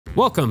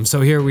Welcome.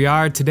 So here we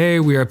are. Today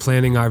we are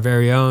planning our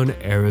very own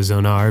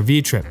Arizona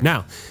RV trip.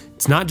 Now,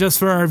 it's not just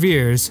for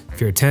RVers. If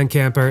you're a tent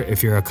camper,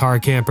 if you're a car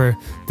camper,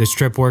 this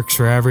trip works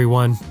for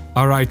everyone.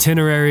 Our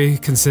itinerary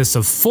consists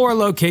of 4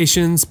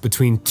 locations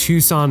between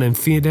Tucson and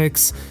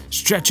Phoenix,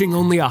 stretching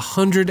only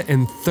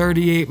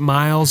 138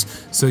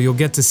 miles, so you'll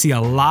get to see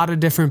a lot of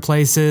different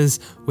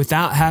places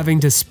without having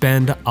to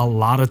spend a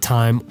lot of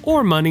time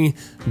or money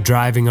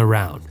driving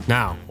around.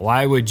 Now,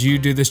 why would you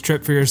do this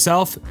trip for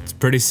yourself? It's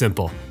pretty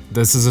simple.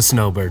 This is a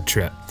snowbird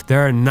trip.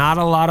 There are not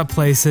a lot of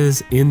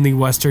places in the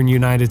Western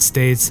United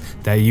States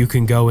that you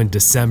can go in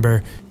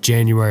December,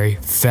 January,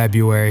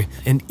 February,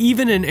 and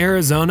even in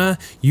Arizona,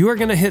 you are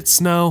gonna hit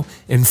snow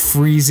and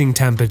freezing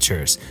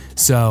temperatures.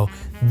 So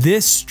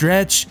this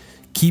stretch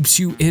keeps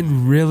you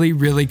in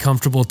really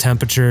comfortable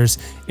temperatures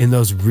in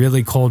those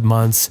really cold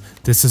months.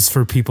 This is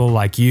for people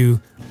like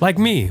you, like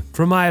me,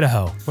 from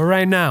Idaho, where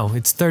right now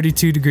it's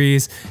 32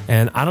 degrees,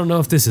 and I don't know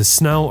if this is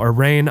snow or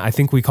rain. I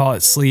think we call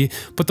it sleet,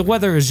 but the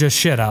weather is just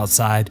shit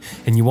outside,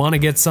 and you wanna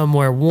get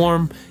somewhere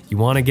warm, you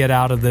wanna get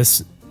out of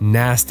this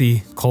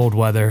nasty cold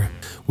weather.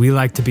 We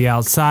like to be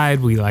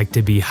outside, we like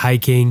to be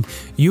hiking.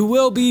 You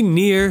will be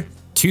near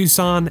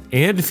Tucson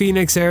and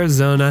Phoenix,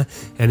 Arizona,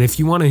 and if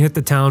you want to hit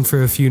the town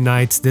for a few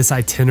nights, this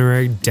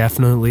itinerary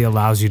definitely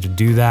allows you to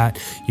do that.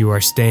 You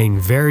are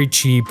staying very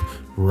cheap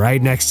right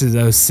next to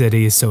those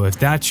cities, so if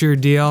that's your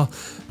deal,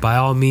 by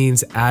all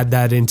means add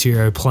that into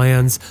your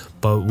plans.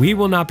 But we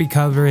will not be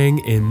covering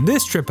in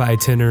this trip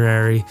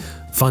itinerary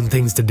fun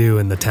things to do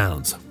in the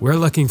towns. We're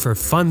looking for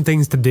fun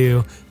things to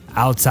do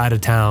outside of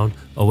town,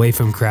 away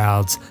from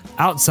crowds,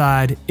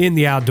 outside, in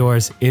the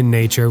outdoors, in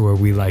nature, where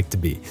we like to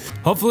be.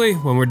 Hopefully,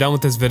 when we're done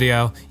with this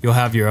video, you'll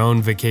have your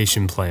own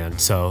vacation plan.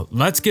 So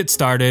let's get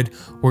started.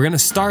 We're gonna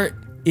start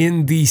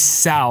in the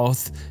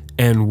south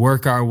and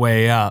work our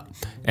way up.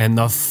 And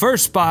the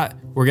first spot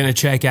we're gonna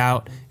check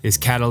out is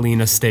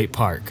Catalina State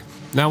Park.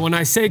 Now, when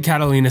I say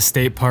Catalina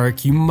State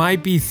Park, you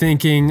might be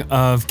thinking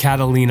of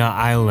Catalina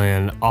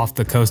Island off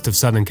the coast of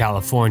Southern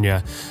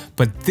California,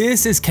 but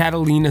this is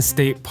Catalina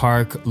State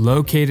Park,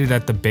 located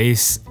at the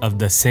base of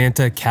the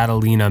Santa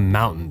Catalina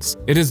Mountains.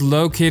 It is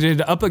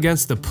located up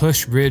against the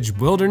Push Ridge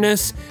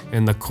Wilderness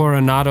and the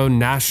Coronado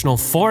National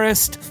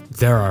Forest.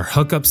 There are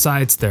hookup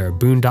sites, there are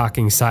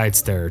boondocking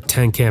sites, there are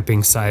tent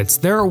camping sites,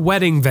 there are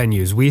wedding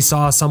venues. We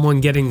saw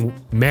someone getting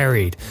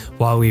married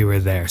while we were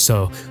there.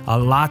 So a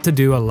lot to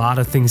do, a lot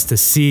of things to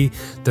see.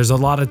 There's a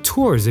lot of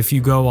tours. If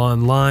you go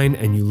online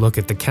and you look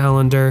at the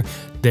calendar,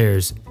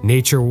 there's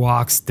nature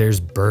walks, there's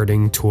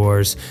birding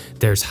tours,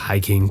 there's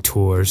hiking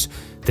tours,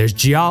 there's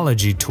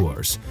geology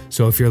tours.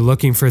 So if you're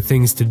looking for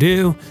things to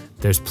do,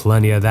 there's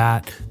plenty of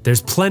that.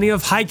 There's plenty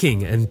of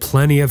hiking and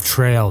plenty of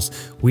trails.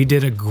 We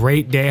did a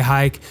great day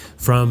hike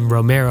from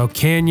Romero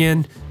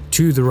Canyon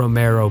to the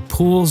Romero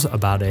Pools,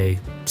 about a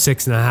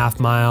 6.5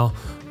 mile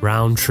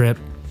round trip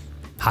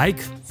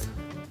hike.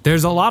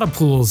 There's a lot of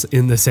pools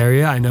in this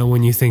area. I know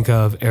when you think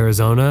of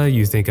Arizona,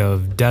 you think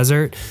of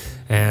desert,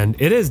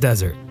 and it is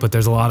desert, but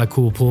there's a lot of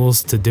cool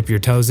pools to dip your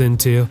toes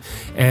into.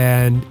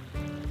 And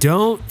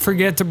don't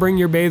forget to bring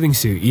your bathing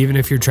suit, even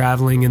if you're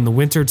traveling in the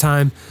winter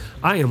time.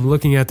 I am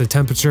looking at the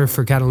temperature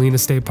for Catalina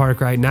State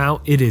Park right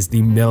now. It is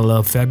the middle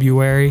of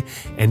February,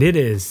 and it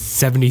is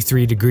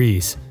 73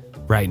 degrees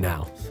right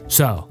now.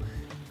 So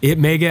it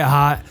may get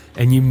hot,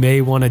 and you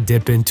may want to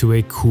dip into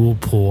a cool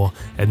pool,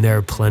 and there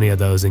are plenty of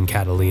those in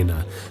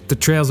Catalina. The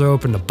trails are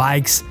open to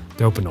bikes,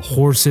 they're open to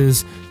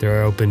horses,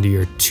 they're open to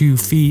your 2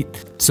 feet.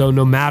 So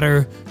no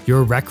matter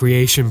your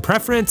recreation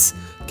preference,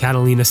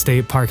 Catalina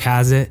State Park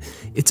has it.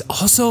 It's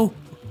also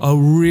a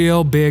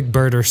real big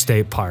birder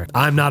state park.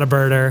 I'm not a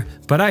birder,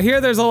 but I hear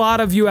there's a lot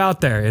of you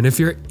out there. And if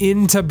you're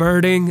into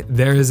birding,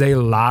 there is a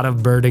lot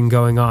of birding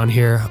going on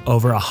here.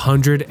 Over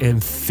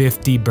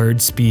 150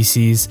 bird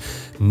species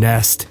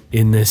nest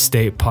in this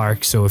state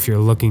park. So if you're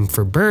looking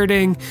for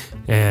birding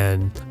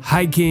and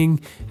hiking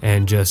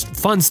and just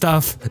fun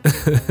stuff,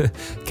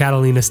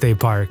 Catalina State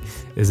Park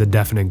is a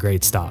definite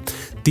great stop.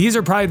 These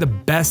are probably the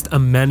best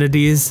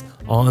amenities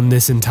on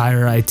this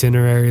entire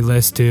itinerary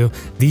list too.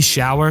 These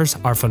showers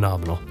are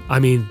phenomenal. I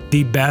mean,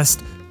 the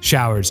best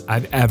showers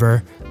I've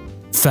ever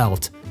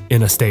felt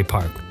in a state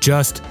park.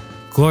 Just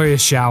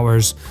glorious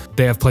showers.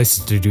 They have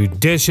places to do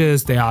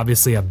dishes. They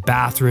obviously have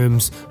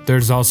bathrooms.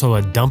 There's also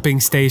a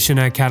dumping station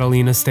at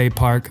Catalina State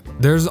Park.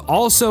 There's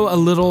also a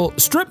little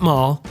strip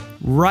mall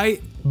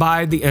right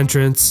by the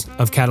entrance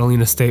of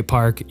Catalina State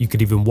Park. You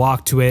could even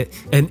walk to it.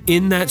 And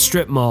in that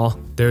strip mall,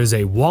 there's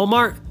a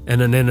Walmart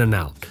and an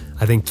In-N-Out.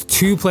 I think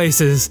 2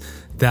 places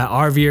that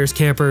RVers,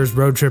 campers,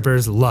 road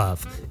trippers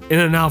love.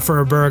 In-N-Out for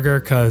a burger,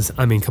 because,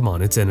 I mean, come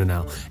on, it's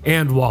In-N-Out.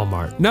 And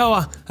Walmart.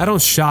 No, I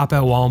don't shop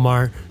at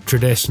Walmart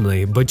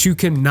traditionally, but you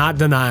cannot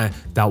deny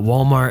that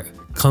Walmart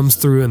comes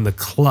through in the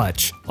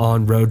clutch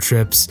on road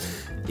trips.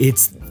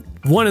 It's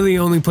one of the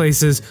only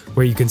places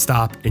where you can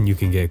stop and you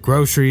can get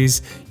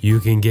groceries, you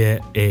can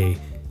get a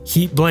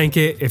heat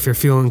blanket if you're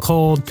feeling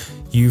cold,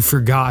 you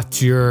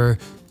forgot your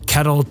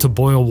kettle to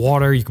boil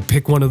water. You can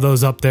pick one of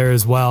those up there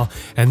as well.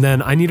 And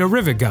then I need a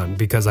rivet gun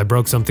because I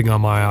broke something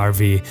on my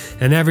RV,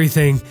 and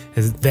everything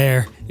is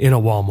there in a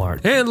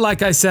Walmart. And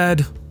like I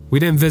said, we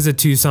didn't visit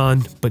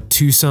Tucson, but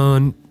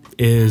Tucson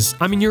is,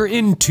 I mean, you're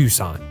in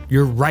Tucson.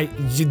 You're right,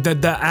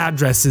 the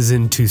address is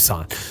in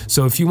Tucson.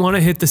 So if you want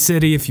to hit the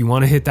city, if you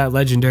want to hit that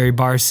legendary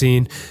bar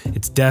scene,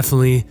 it's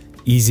definitely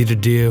easy to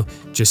do.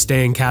 Just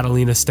stay in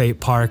Catalina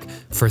State Park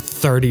for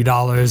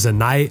 $30 a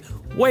night,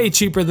 way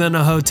cheaper than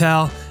a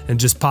hotel, and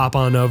just pop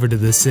on over to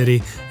the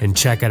city and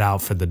check it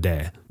out for the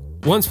day.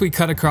 Once we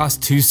cut across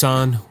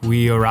Tucson,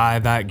 we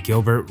arrive at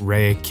Gilbert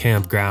Ray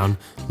Campground,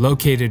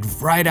 located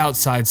right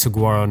outside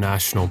Saguaro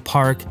National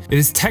Park. It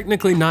is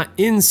technically not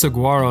in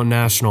Saguaro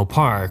National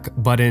Park,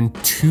 but in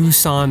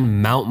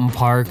Tucson Mountain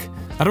Park.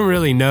 I don't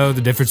really know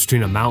the difference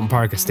between a mountain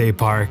park, a state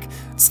park.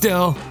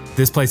 Still,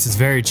 this place is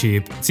very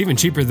cheap. It's even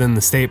cheaper than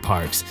the state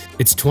parks.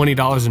 It's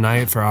 $20 a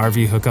night for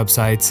RV hookup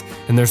sites,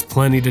 and there's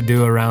plenty to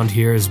do around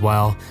here as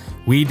well.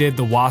 We did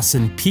the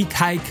Wasson Peak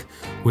hike,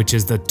 which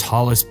is the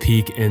tallest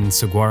peak in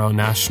Saguaro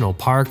National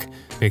Park.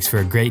 Makes for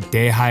a great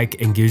day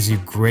hike and gives you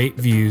great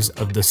views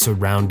of the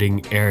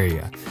surrounding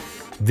area.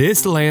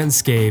 This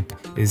landscape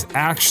is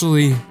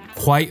actually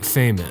quite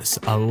famous.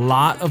 A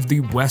lot of the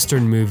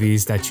Western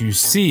movies that you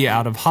see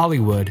out of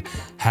Hollywood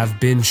have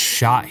been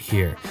shot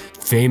here.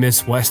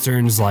 Famous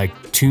Westerns like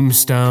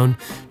Tombstone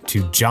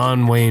to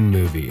John Wayne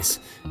movies.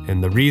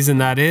 And the reason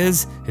that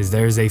is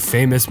there's a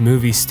famous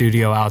movie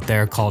studio out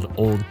there called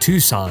Old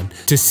Tucson.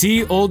 To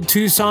see Old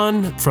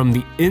Tucson from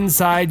the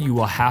inside, you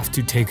will have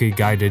to take a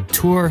guided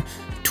tour.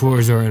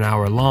 Tours are an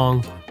hour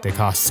long. They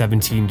cost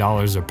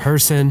 $17 a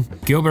person.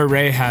 Gilbert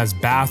Ray has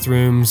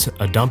bathrooms,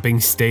 a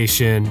dumping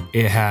station.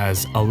 It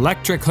has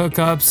electric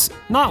hookups,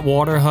 not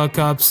water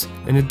hookups,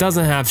 and it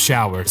doesn't have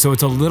showers. So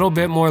it's a little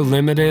bit more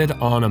limited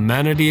on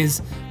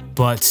amenities,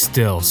 but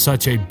still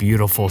such a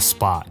beautiful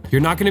spot. You're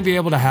not gonna be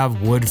able to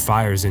have wood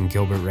fires in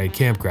Gilbert Ray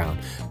Campground,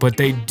 but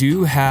they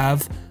do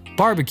have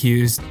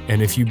barbecues,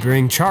 and if you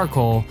bring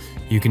charcoal,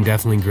 you can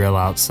definitely grill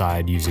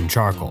outside using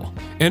charcoal.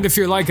 And if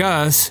you're like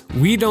us,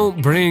 we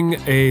don't bring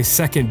a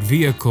second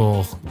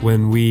vehicle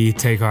when we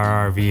take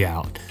our RV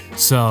out.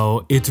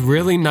 So it's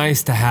really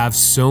nice to have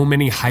so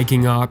many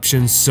hiking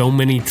options, so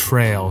many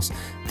trails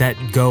that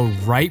go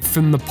right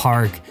from the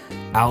park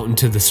out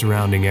into the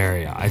surrounding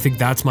area. I think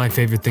that's my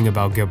favorite thing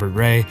about Gilbert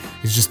Ray,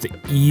 is just the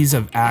ease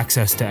of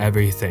access to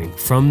everything.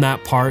 From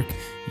that park,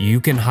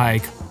 you can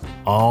hike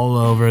all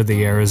over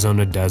the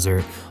Arizona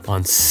desert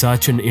on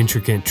such an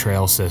intricate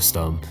trail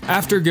system.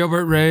 After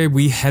Gilbert Ray,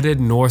 we headed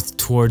north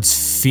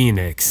towards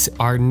Phoenix.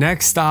 Our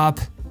next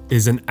stop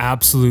is an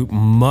absolute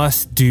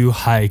must-do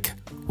hike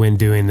when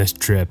doing this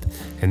trip,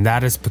 and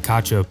that is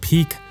Picacho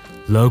Peak,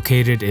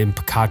 located in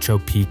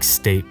Picacho Peak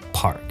State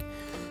Park.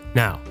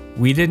 Now,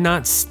 we did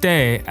not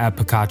stay at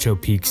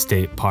Picacho Peak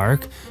State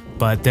Park,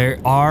 but there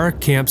are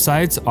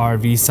campsites,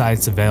 RV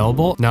sites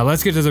available. Now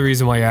let's get to the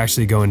reason why you're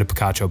actually going to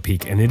Picacho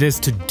Peak, and it is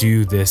to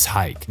do this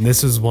hike. And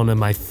this is one of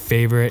my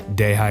favorite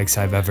day hikes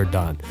I've ever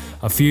done.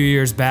 A few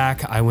years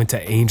back, I went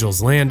to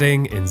Angel's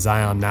Landing in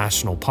Zion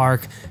National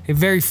Park, a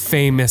very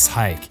famous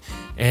hike.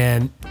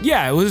 And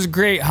yeah, it was a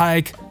great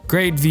hike,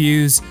 great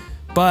views,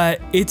 but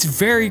it's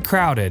very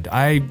crowded.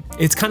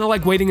 It's kind of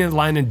like waiting in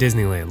line in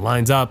Disneyland.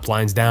 Lines up,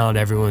 lines down,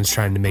 everyone's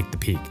trying to make the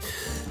peak.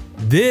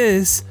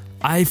 This,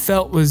 I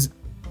felt, was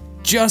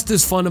just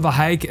as fun of a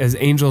hike as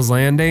Angel's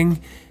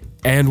Landing,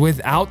 and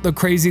without the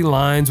crazy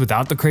lines,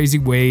 without the crazy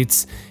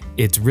waits.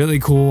 It's really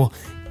cool.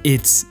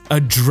 It's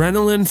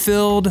adrenaline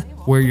filled,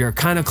 where you're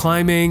kind of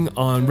climbing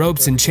on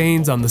ropes and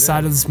chains on the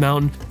side of this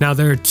mountain. Now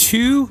there are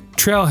two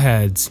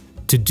trailheads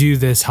to do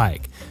this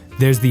hike.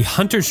 There's the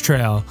Hunter's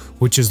Trail,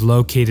 which is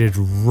located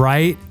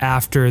right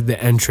after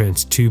the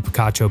entrance to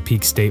Picacho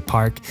Peak State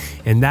Park,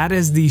 and that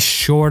is the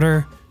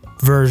shorter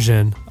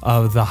version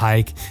of the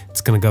hike.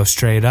 It's gonna go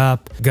straight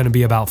up, gonna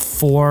be about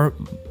 4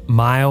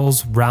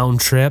 miles round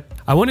trip.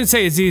 I wouldn't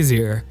say it's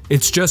easier,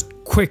 it's just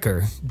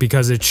quicker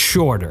because it's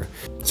shorter.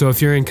 So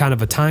if you're in kind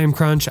of a time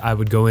crunch, I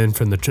would go in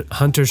from the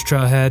Hunter's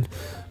Trailhead,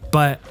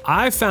 but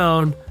I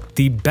found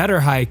the better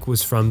hike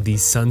was from the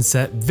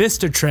Sunset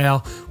Vista Trail,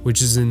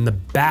 which is in the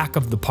back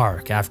of the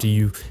park. After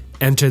you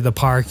enter the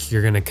park,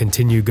 you're gonna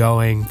continue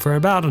going for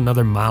about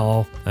another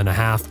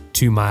 1.5 to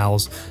 2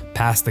 miles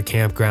past the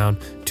campground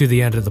to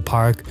the end of the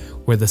park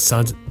where the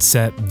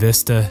Sunset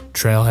Vista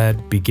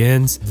Trailhead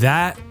begins.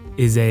 That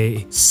is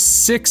a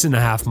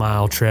 6.5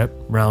 mile trip,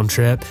 round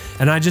trip,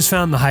 and I just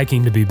found the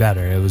hiking to be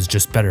better. It was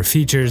just better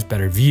features,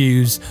 better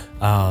views,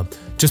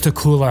 just a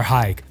cooler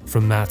hike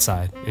from that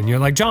side. And you're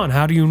like, John,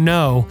 how do you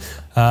know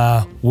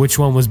which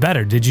one was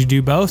better? Did you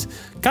do both?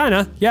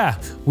 Kinda,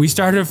 yeah. We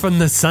started from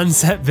the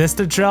Sunset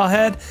Vista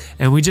Trailhead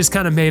and we just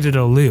kind of made it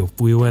a loop.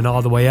 We went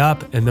all the way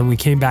up and then we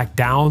came back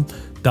down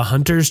the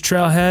Hunter's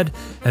Trailhead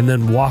and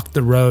then walked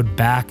the road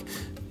back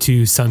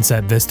to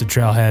Sunset Vista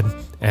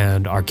Trailhead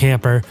and our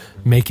camper,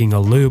 making a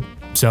loop.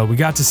 So we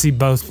got to see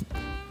both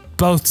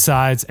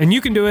sides, and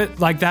you can do it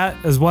like that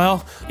as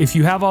well. If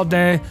you have all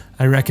day,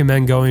 I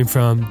recommend going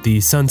from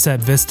the Sunset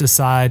Vista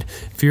side.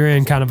 If you're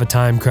in kind of a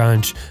time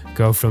crunch,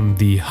 go from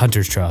the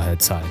Hunter's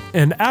Trailhead side.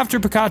 And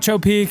after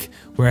Picacho Peak,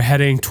 we're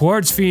heading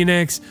towards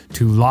Phoenix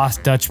to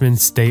Lost Dutchman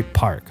State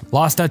Park.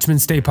 Lost Dutchman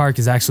State Park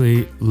is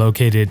actually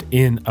located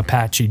in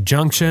Apache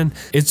Junction.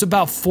 It's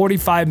about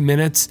 45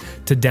 minutes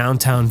to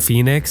downtown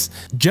Phoenix.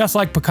 Just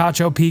like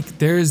Picacho Peak,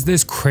 there is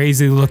this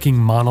crazy looking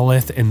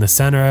monolith in the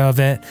center of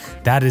it.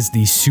 That is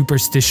the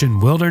Superstition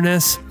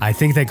Wilderness. I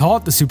think they call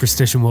it the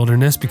Superstition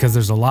Wilderness because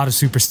there's a lot of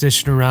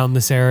superstition around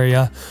this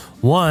area.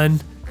 One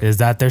is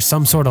that there's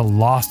some sort of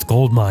lost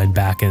gold mine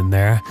back in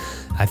there.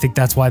 I think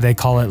that's why they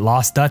call it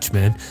Lost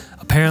Dutchman.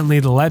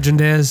 Apparently the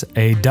legend is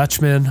a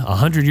Dutchman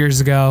 100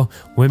 years ago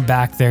went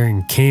back there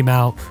and came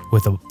out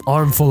with an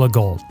armful of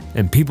gold,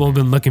 and people have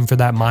been looking for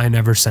that mine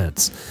ever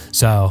since.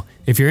 So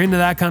if you're into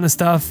that kind of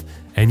stuff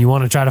and you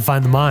want to try to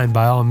find the mine,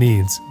 by all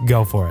means,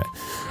 go for it.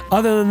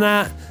 Other than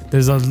that,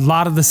 there's a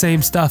lot of the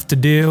same stuff to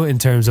do in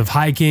terms of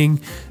hiking,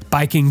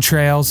 biking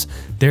trails.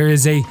 There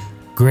is a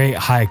great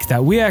hike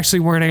that we actually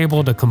weren't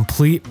able to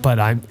complete, but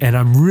I'm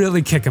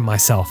really kicking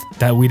myself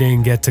that we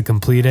didn't get to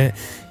complete it.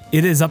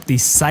 It is up the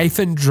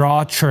Siphon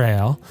Draw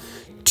Trail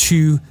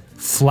to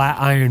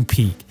Flatiron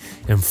Peak.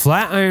 And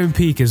Flatiron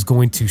Peak is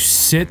going to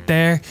sit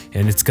there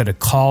and it's going to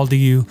call to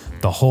you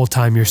the whole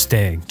time you're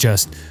staying.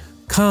 Just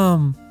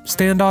come,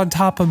 stand on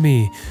top of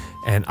me.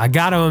 And I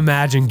got to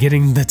imagine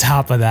getting the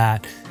top of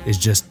that is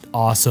just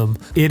awesome.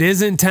 It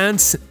is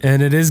intense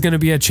and it is going to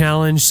be a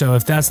challenge. So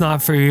if that's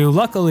not for you,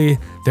 luckily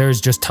there's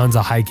just tons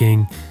of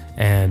hiking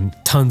and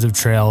tons of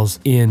trails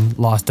in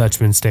Lost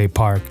Dutchman State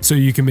Park. So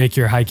you can make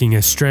your hiking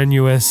as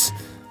strenuous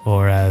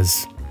or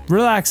as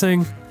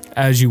relaxing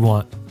as you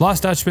want.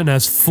 Lost Dutchman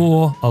has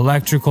full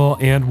electrical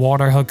and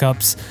water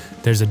hookups.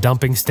 There's a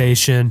dumping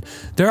station.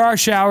 There are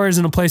showers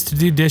and a place to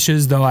do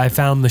dishes, though I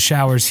found the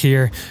showers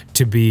here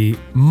to be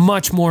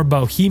much more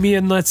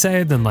bohemian, let's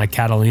say, than like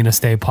Catalina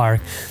State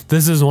Park.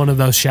 This is one of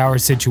those shower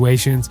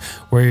situations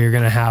where you're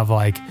gonna have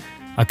like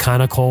a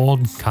kind of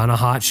cold, kind of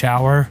hot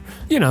shower.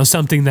 You know,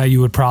 something that you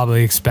would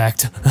probably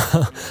expect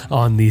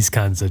on these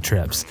kinds of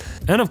trips.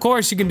 And of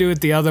course, you can do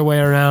it the other way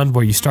around,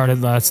 where you start at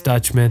Lost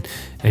Dutchman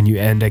and you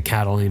end at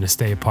Catalina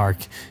State Park.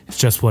 It's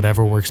just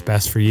whatever works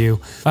best for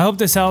you. I hope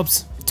this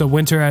helps. It's a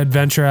winter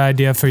adventure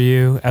idea for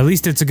you. At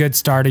least it's a good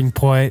starting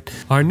point.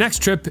 Our next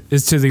trip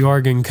is to the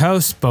Oregon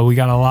coast, but we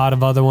got a lot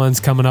of other ones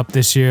coming up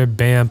this year: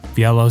 Banff,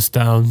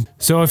 Yellowstone.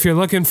 So if you're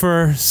looking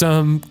for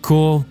some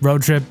cool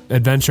road trip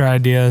adventure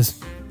ideas,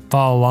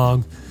 follow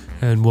along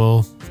and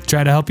we'll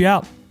try to help you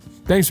out.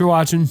 Thanks for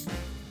watching.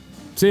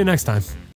 See you next time.